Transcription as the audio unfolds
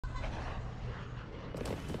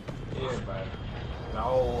Yeah, but the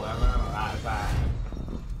whole Atlanta outside.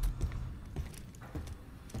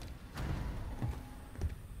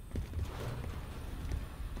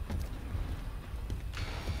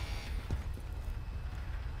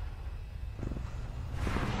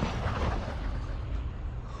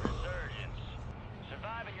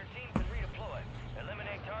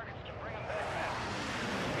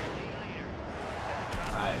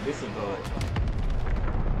 This a dog.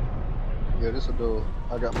 Yeah, this a dog.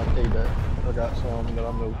 I got my K back. I got some that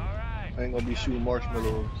I know. I ain't gonna be shooting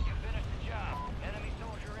marshmallows.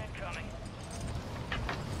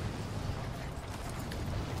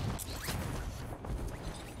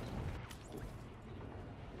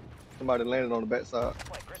 Somebody landed on the backside.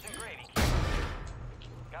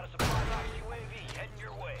 Got a supply box UAV heading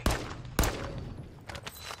your way.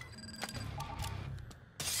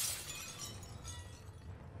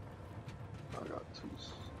 I got two.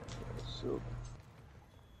 Silver.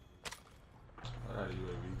 I got a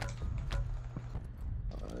UAV.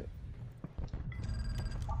 Alright.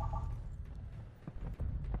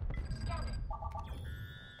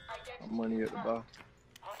 Money at the bar.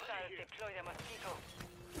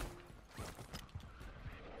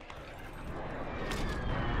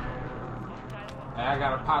 Hey, I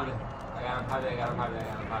got a pilot. I got a pilot. I got a pilot. I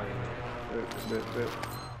got a pilot. Bet.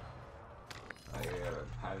 I got a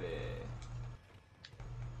pilot.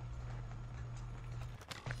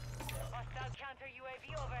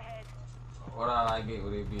 What I get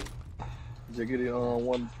would it be? Just get it on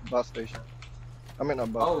one bus station. I mean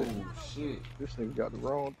not bus station. Oh shit. This nigga got the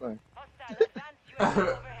wrong thing.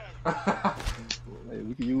 Hey,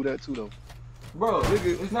 we can use that too though. Bro,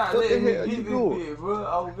 nigga, it's not letting me get this bit, bro.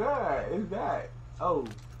 Oh god, it's not. Oh.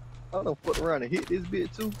 I done fucked around and hit this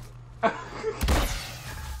bit too.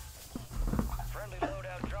 Friendly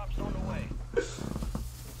loadout drops on the way.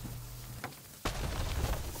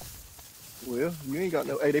 Well, you ain't got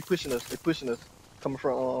no. Hey, they pushing us. They pushing us. Coming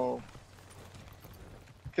from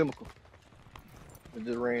chemical. They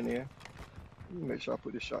just ran in. Let me make sure I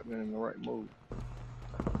put this shotgun in the right mode.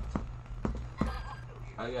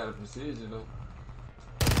 I got a precision though.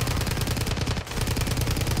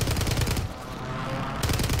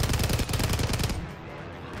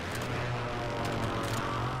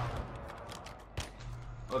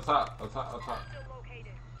 Up top.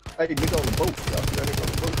 Hey, nigga on the boat. Y'all see that nigga on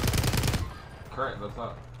the boat? Correct, up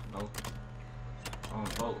top. No. On the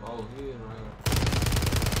boat. Oh, he is right here.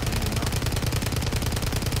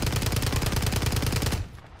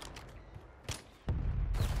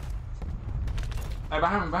 Hey,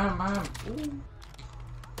 behind him. Ooh.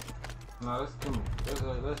 No,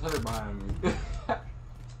 let's hurt behind me.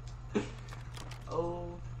 Oh.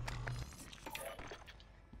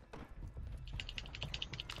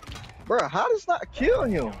 Bro, how does not kill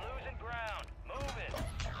him?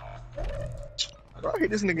 Bro, I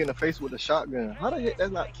hit this nigga in the face with a shotgun. How the heck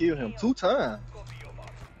that's not kill him? 2 times.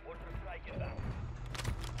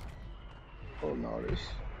 Oh no, this.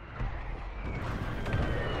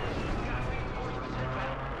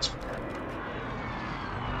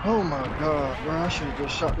 Oh my god, bro, I should have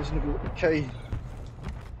just shot this nigga with the K.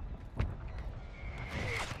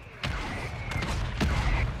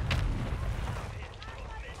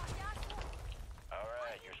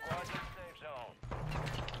 Alright, your squad's in the safe zone.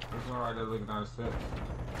 There's one right there looking down the steps.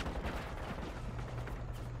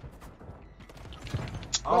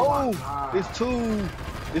 Oh, my God. It's two.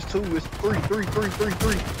 It's three.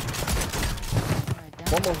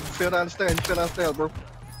 One more fell down the stairs. He fell down the stairs, bro.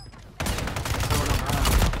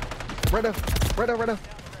 Right there.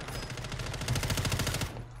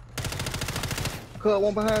 Cut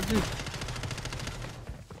one behind you.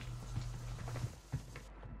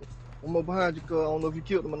 One more behind you, cuz. I don't know if you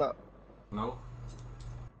killed him or not. No.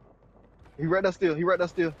 He right there still.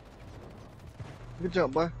 Good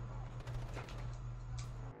jump, boy.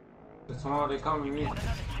 This one, they coming to me.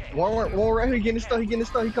 One right here. He getting his stuff.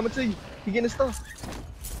 He coming to you. He getting his stuff.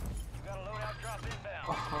 You got a loadout drop inbound.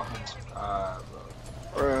 Oh my god, bro.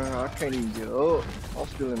 Bruh, I can't even get up. I'm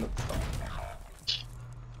still in the top.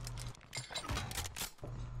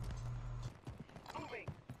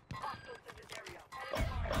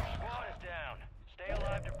 Squad is down. Stay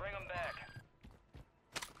alive to bring them back.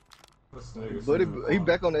 But he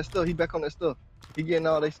back on that stuff. He getting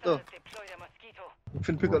all that stuff. You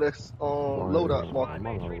finna pick up that loadout marker.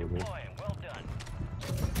 Well done.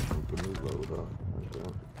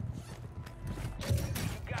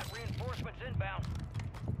 You've got reinforcements inbound.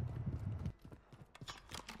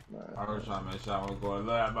 I was trying to make sure I was going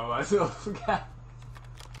live by myself.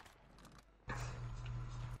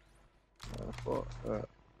 Fuck that.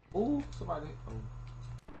 Ooh, somebody. Oh.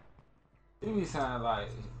 It be sound like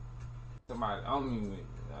somebody on me with,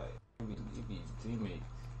 like, it be teammates.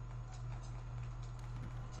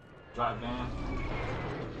 Drop down.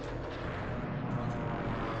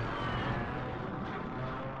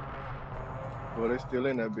 Well, they still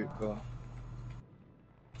in that big car.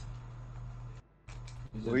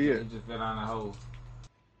 Where he at? He just fell down the hole.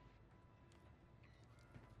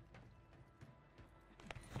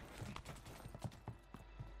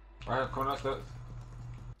 Right here, corner steps.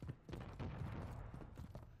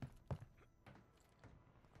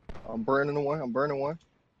 I'm burning one. I'm burning one.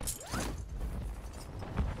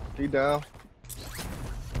 He down.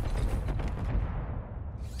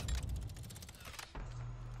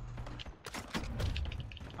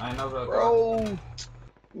 I ain't know that. Bro,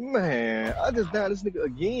 man, I just downed this nigga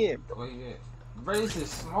again, bro. Where he at? Bro, this is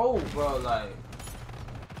smoke, bro. Like,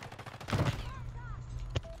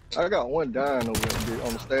 I got one dying over there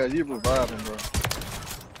on the stairs. You reviving, bro.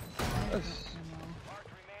 That's...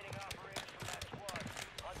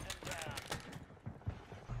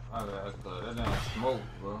 that damn smoke,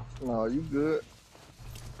 bro. No, you good.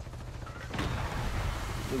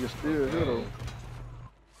 Nigga still here though.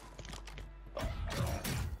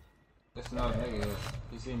 That's another nigga here.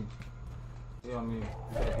 He see me. He on me.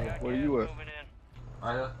 Where you at?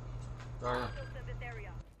 Right here. Right here.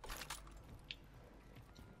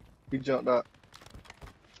 He jumped out.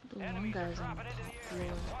 The one guy's on the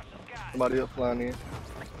floor. Somebody else flying in.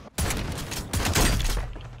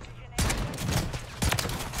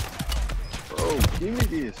 Bro, give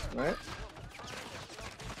me this, man.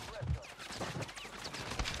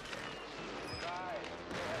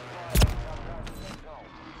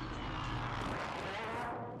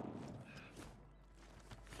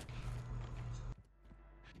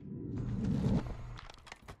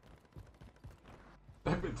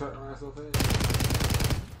 That bitch turned around so fast.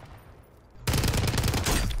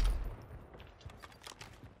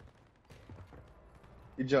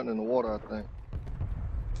 He jumped in the water, I think.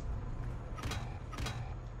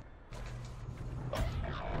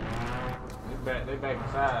 They back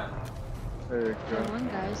inside. Hey, The God. one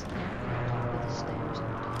guy's camping on top of the stairs.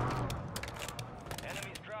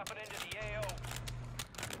 Enemies dropping into the AO.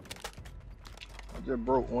 I just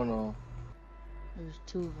broke one on. There's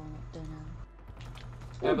two of them up there now.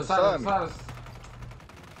 Yeah, beside us. Squad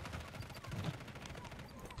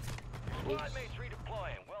mates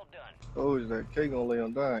redeploying. Well done. Oh, is that K gonna lay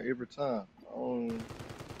him down every time? Window.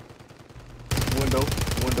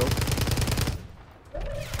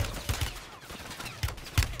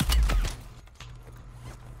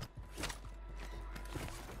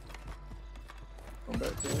 Come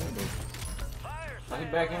back to the window. Oh, he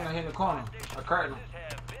back in the corner. I cracked him.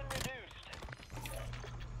 Have been reduced.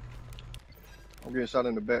 I'm getting shot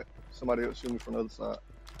in the back. Somebody else shooting me from the other side.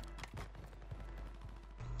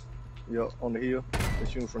 Yup, on the hill. They're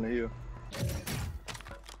shooting from the hill.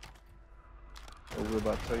 Over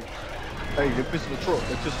about to take. Hey, they're pushing the truck.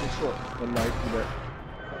 They're pushing the truck. One knife you back.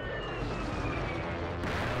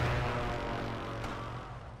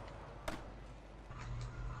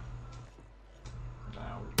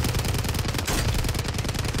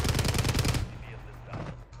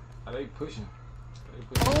 Are they pushing?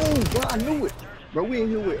 Oh, bro, I knew it. Bro, we in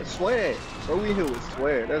here with swag.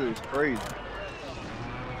 That is crazy.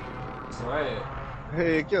 Swag.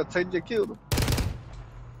 Heck yeah, Tay just killed him.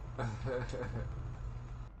 I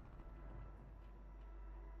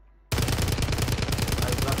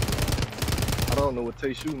don't know what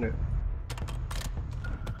Tay shooting at.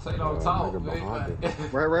 Tay don't talk, nigga behind man.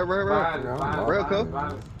 Right. Rail cup.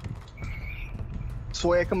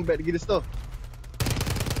 Swag coming back to get his stuff.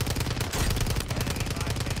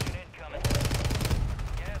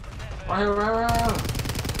 Right here.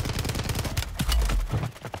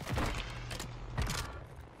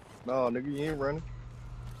 No, nigga, you ain't running.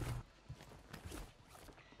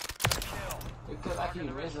 Because I keep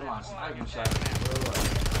missing my sniping shot.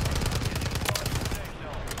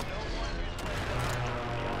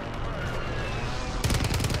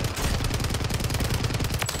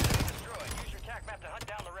 Use your tac map to hunt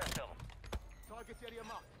down the rest of them. Target area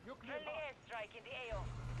marked. Friendly airstrike in the AO.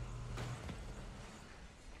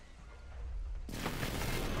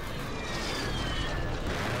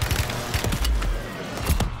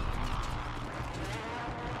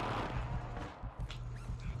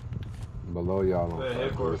 Below y'all on The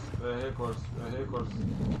headquarters.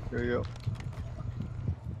 Yeah.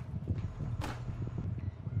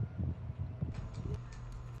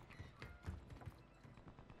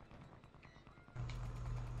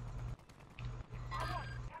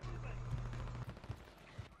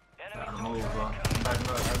 Gotta move, bro. Back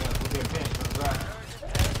up. We're getting pinched from the side.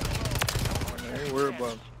 I ain't worried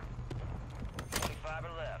about it. 25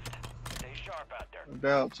 are left. Stay sharp out there. I'm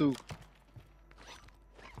down 2.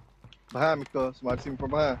 Behind me, cuz. Somebody see me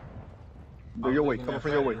from behind. Go your way, coming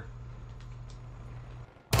from your way.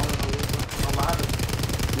 I'm behind us.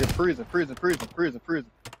 Yeah, prison.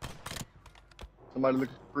 Somebody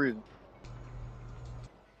looking for prison.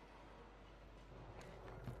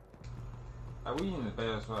 Like, we in the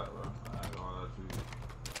bad spot, bro. I ain't gonna lie to you.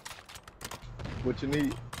 What you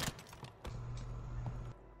need?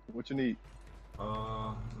 What you need?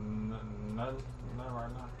 Nothing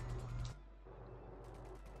right now.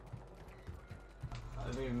 I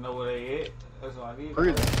need to know where they at. That's what I need.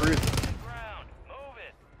 Prison. Ground. Move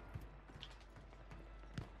it.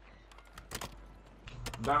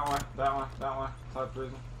 That one. Top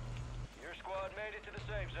prison. Your squad made it to the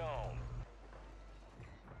safe zone.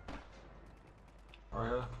 Right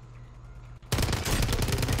here.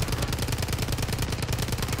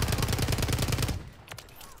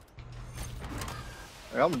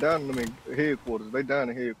 Hey, I'm down in them headquarters. They down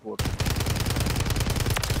in headquarters.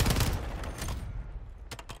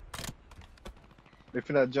 They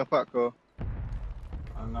finna jump out, cuz.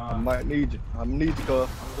 I know. I might need you. I'm need you, cuz.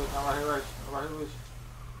 I'm right here with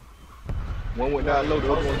you. One went down low,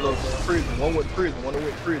 the other one low. Prison. One went to prison. One went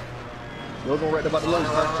to prison. The other one right there about the low.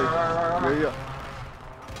 Yeah.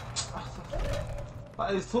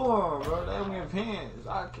 Like, it's 2 of them, bro. They don't get pins.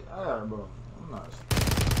 Bro. I'm not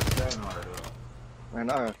standing right there.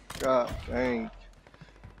 Man, God dang.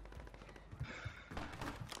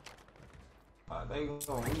 They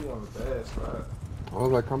gonna be on the bad spot. I was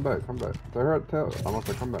like, come back. They heard tell. I must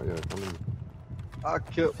say, come back. Yeah, come in. I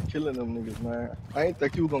kept killing them niggas, man. I ain't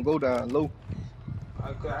think you was gonna go down low. I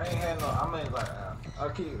ain't had no. I mean, like, I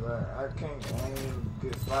ain't in a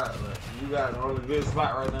good spot. Like, you got the only good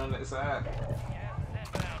spot right now on that side.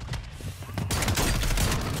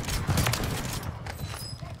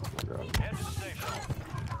 Head to the safe zone.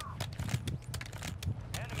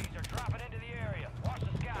 Enemies are dropping into the area. Watch the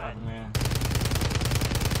skies. Man.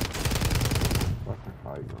 Fucking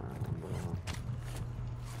high ground, bro.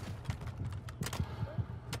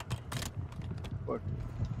 Fuck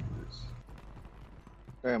this.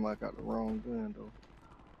 Damn, I got the wrong gun though.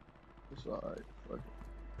 It's alright. Fuck it.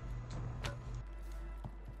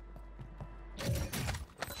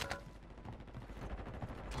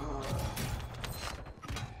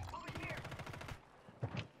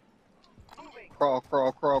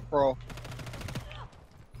 Crawl.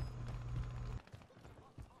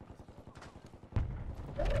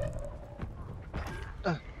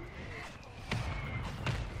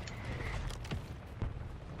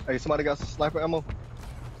 Hey, somebody got some sniper ammo?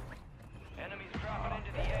 Enemies dropping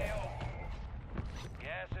into the AO.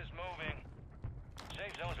 Gas is moving.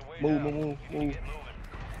 Safe zone's a way down. You need to get moving.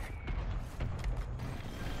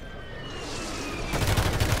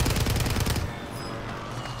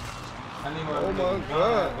 I need Oh my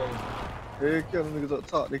god. Hey, kill them niggas up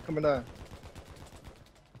top. They coming down.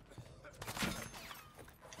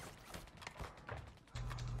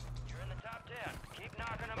 You're in the top 10. Keep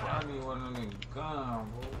knocking them I out. need one of them guns,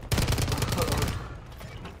 bro.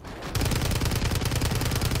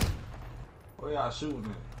 Where y'all shooting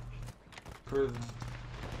at? Prison.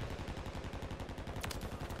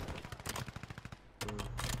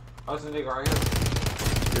 Oh, it's a nigga right here.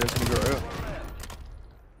 Yeah, it's nigga right here.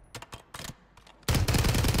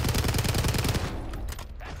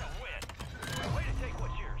 That's a win. Way to take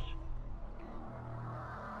what's yours.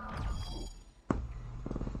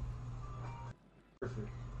 Perfect.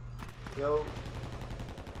 Yo.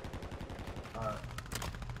 Alright.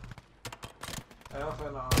 Hey, I'm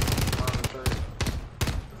finna on the 30.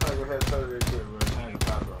 If I go ahead and 30 real quick, bro. I ain't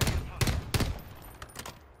gonna pop,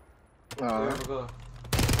 bro. Alright. Go.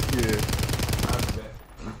 Yeah. I'll be back.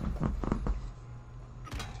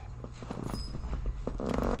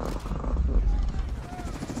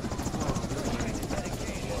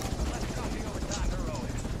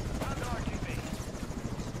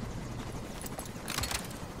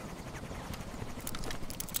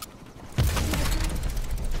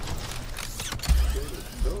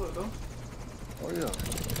 Oh yeah.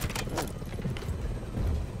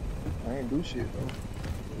 I ain't do shit though.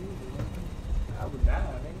 I would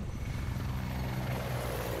die, nigga.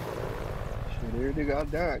 Shit, every nigga I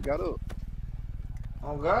died got up.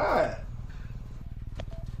 Oh God.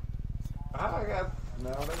 I got no,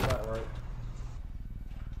 that's not right.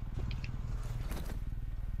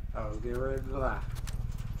 I was getting ready to lie.